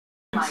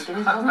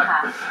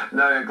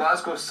Now,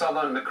 Glasgow's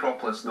Southern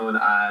Necropolis, known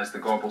as the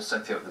Gorbals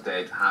City of the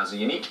Dead, has a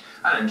unique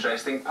and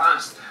interesting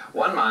past.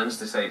 One man's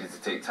decided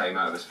to take time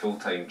out of his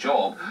full-time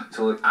job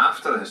to look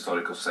after the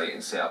historical site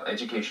and set up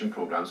education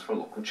programmes for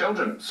local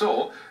children.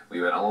 So,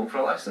 we went along for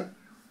a lesson.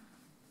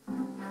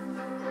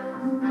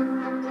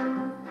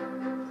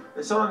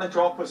 The Southern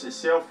Necropolis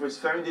itself was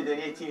founded in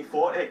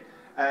 1840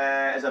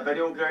 as a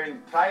burial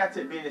ground. Prior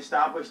to it being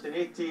established in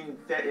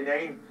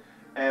 1839,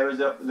 was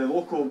the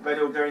local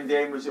burial ground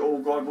then was the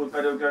old Gorbals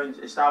burial ground,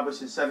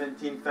 established in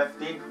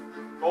 1715.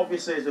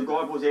 Obviously, as the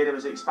Gorbals area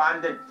was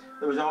expanding,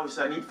 there was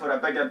obviously a need for a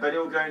bigger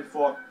burial ground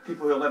for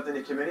people who lived in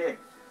the community.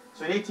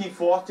 So in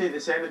 1840, the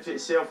cemetery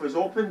itself was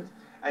opened,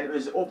 and it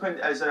was opened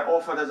as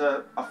offered as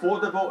an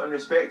affordable and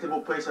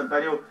respectable place of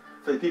burial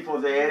for the people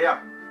of the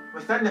area.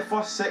 Within the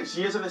first 6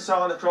 years of the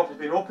Southern Necropolis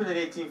being opened in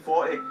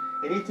 1840,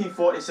 in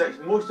 1846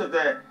 most of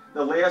the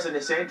layers in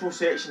the central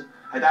section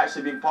had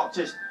actually been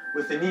purchased,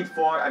 with the need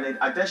for an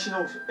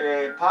additional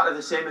part of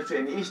the cemetery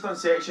in the eastern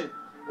section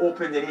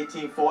opened in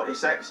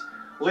 1846.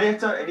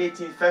 Later in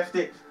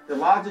 1850, the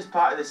largest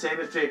part of the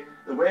cemetery,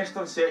 the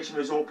western section,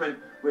 was opened,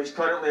 which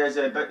currently is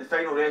the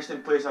final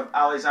resting place of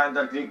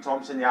Alexander Greek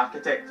Thompson, the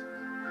architect.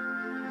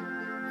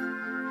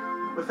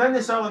 Within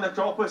the Southern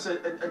Necropolis,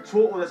 in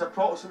total, there's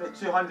approximately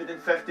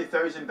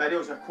 250,000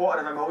 burials, a quarter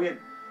of a million.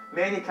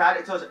 Many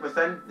characters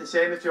within the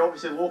cemetery,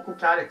 obviously local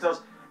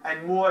characters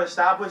and more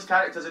established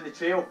characters in the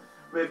trail.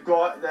 We've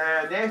got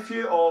the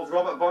nephew of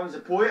Robert Burns the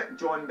poet,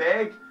 John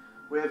Begg.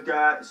 We've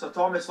got Sir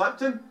Thomas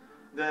Lipton,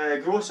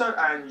 the grocer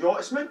and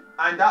yachtsman,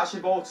 and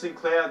Archibald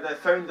Sinclair, the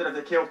founder of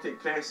the Celtic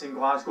Press in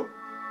Glasgow.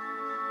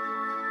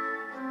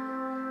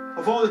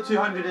 Of all the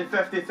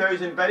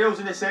 250,000 burials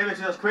in the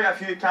cemetery, there's quite a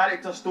few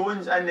character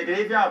stones in the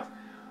graveyard,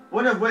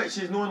 one of which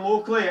is known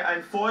locally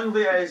and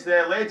fondly as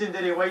the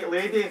legendary White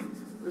Lady,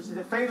 which is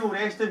the final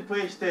resting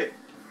place to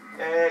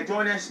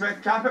John S.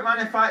 Smith, carpet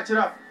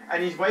manufacturer,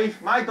 and his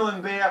wife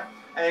Magdalene Bear,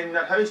 and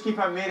their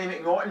housekeeper Mary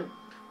McNaughton.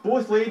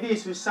 Both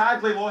ladies who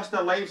sadly lost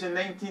their lives in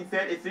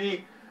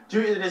 1933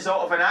 due to the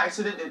result of an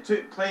accident that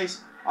took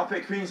place up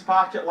at Queen's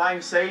Park at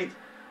Langside.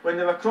 When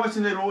they were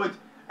crossing the road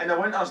in a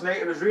winter's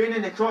night, it was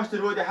raining, they crossed the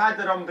road, they had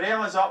their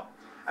umbrellas up,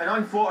 and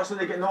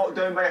unfortunately they got knocked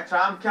down by a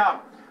tram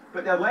car.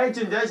 But the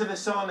legend is of the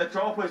Southern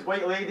Necropolis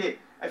White Lady,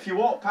 if you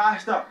walk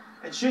past her,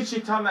 and should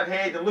she turn her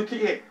head and look at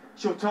you,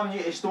 she'll turn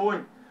you to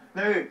stone.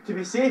 Now, to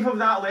be safe of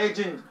that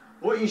legend,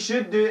 what you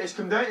should do is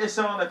come down to the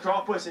Southern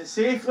Necropolis and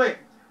safely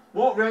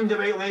walk round the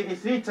White Lady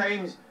 3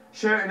 times,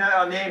 shouting out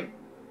her name.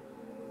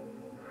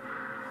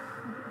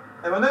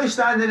 And we're now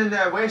standing in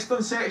the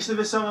western section of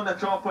the Southern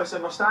Necropolis,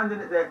 and we're standing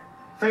at the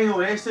final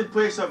resting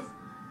place of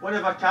one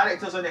of our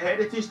characters on the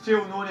Heritage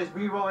Trail, known as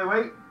Wee Willie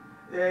White.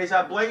 He's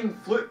a blind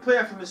flute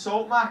player from the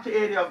Salt Market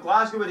area of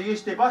Glasgow where they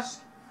used to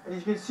busk. And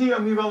you can see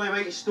on Wee Willie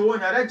White's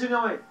stone,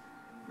 originally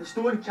the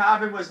stone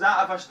carving was that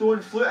of a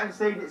stone flute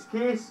inside its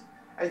case,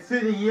 and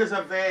through the years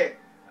of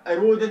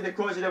eroding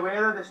because of the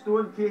weather, the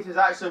stone case is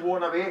actually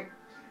worn away,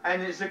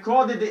 and it's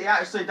recorded that he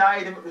actually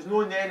died in what was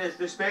known then as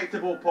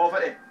respectable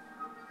poverty.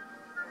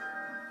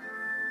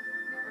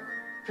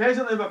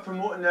 Presently we're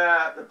promoting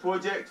the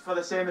project for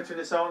the cemetery in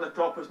the Southern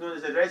Necropolis known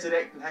as the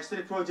Resurrecting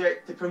History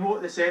Project, to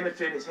promote the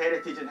cemetery and its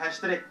heritage and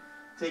history,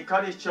 to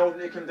encourage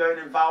children to come down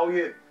and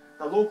value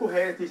the local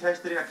heritage,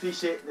 history and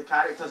appreciate the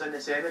characters in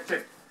the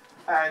cemetery.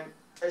 And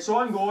it's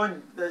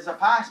ongoing. There's a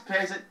past,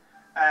 present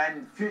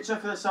and future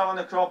for the Southern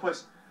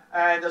Necropolis,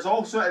 and there's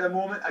also at the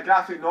moment a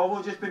graphic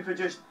novel just been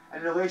produced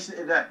in relation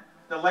to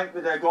the link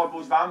with the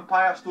Gorbals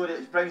vampire story,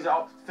 which brings it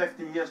up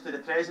 50 years to the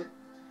present.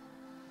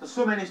 There's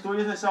so many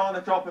stories in the Southern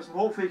Necropolis, and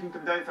hopefully you can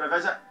come down for a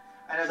visit.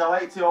 And as I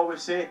like to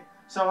always say,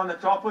 Southern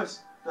Necropolis,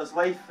 there's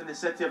life in the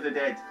city of the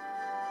dead.